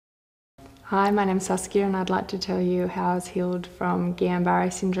Hi, my name's Saskia and I'd like to tell you how I was healed from Guillain-Barre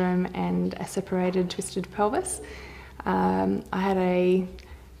syndrome and a separated twisted pelvis. I had a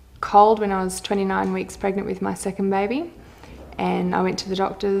cold when I was 29 weeks pregnant with my second baby, and I went to the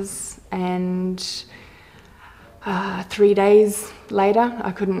doctors, and 3 days later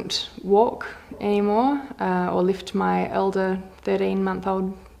I couldn't walk anymore or lift my elder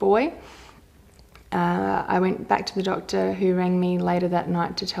 13-month-old boy. I went back to the doctor, who rang me later that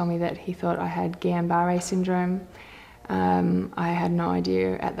night to tell me that he thought I had Guillain-Barre syndrome. I had no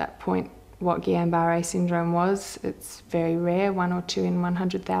idea at that point what Guillain-Barre syndrome was. It's very rare, 1 or 2 in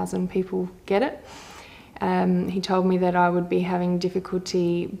 100,000 people get it. He told me that I would be having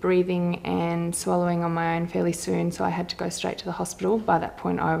difficulty breathing and swallowing on my own fairly soon, so I had to go straight to the hospital. By that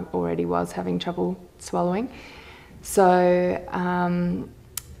point I already was having trouble swallowing. So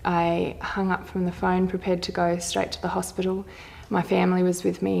I hung up from the phone, prepared to go straight to the hospital. My family was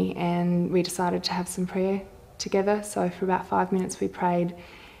with me and we decided to have some prayer together. So for about 5 minutes we prayed,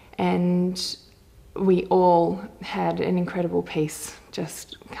 and we all had an incredible peace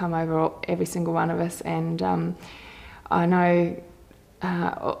just come over every single one of us. And I know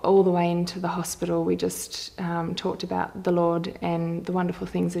all the way into the hospital we just talked about the Lord and the wonderful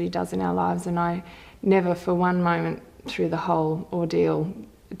things that He does in our lives, and I never for one moment through the whole ordeal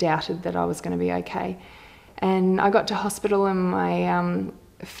doubted that I was going to be okay. And I got to hospital and my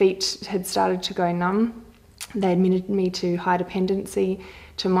feet had started to go numb. They admitted me to high dependency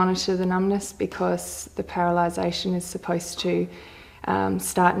to monitor the numbness, because the paralysation is supposed to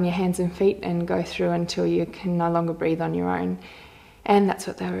start in your hands and feet and go through until you can no longer breathe on your own. And that's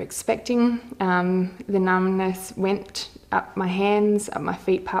what they were expecting. The numbness went up my hands, up my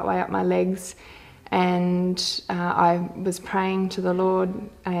feet, partway up my legs. And I was praying to the Lord,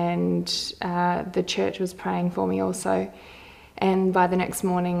 and the church was praying for me also. And by the next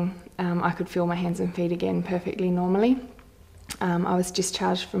morning, I could feel my hands and feet again perfectly normally. I was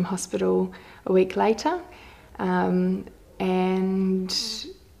discharged from hospital a week later, and the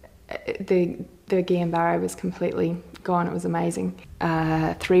Guillain-Barre was completely gone. It was amazing.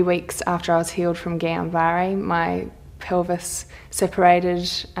 3 weeks after I was healed from Guillain-Barre, my pelvis separated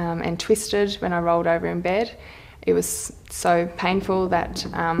and twisted when I rolled over in bed. It was so painful that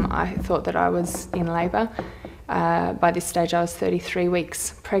I thought that I was in labour. By this stage I was 33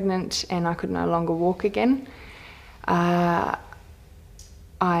 weeks pregnant and I could no longer walk again. At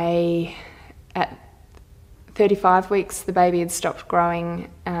 35 weeks the baby had stopped growing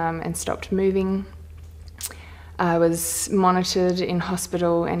and stopped moving. I was monitored in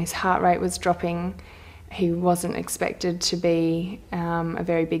hospital and his heart rate was dropping. He wasn't expected to be a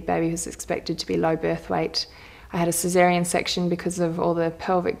very big baby. He was expected to be low birth weight. I had a caesarean section because of all the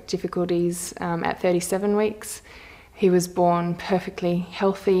pelvic difficulties at 37 weeks. He was born perfectly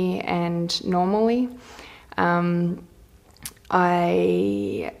healthy and normally.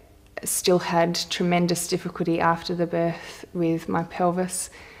 I still had tremendous difficulty after the birth with my pelvis.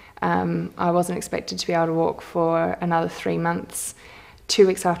 I wasn't expected to be able to walk for another 3 months. 2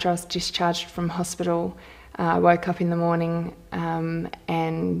 weeks after I was discharged from hospital, I woke up in the morning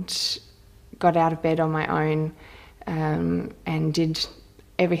and got out of bed on my own and did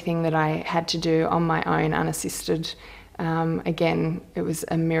everything that I had to do on my own, unassisted. Again, it was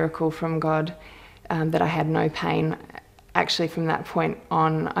a miracle from God that I had no pain. Actually, from that point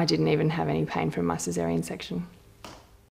on, I didn't even have any pain from my caesarean section.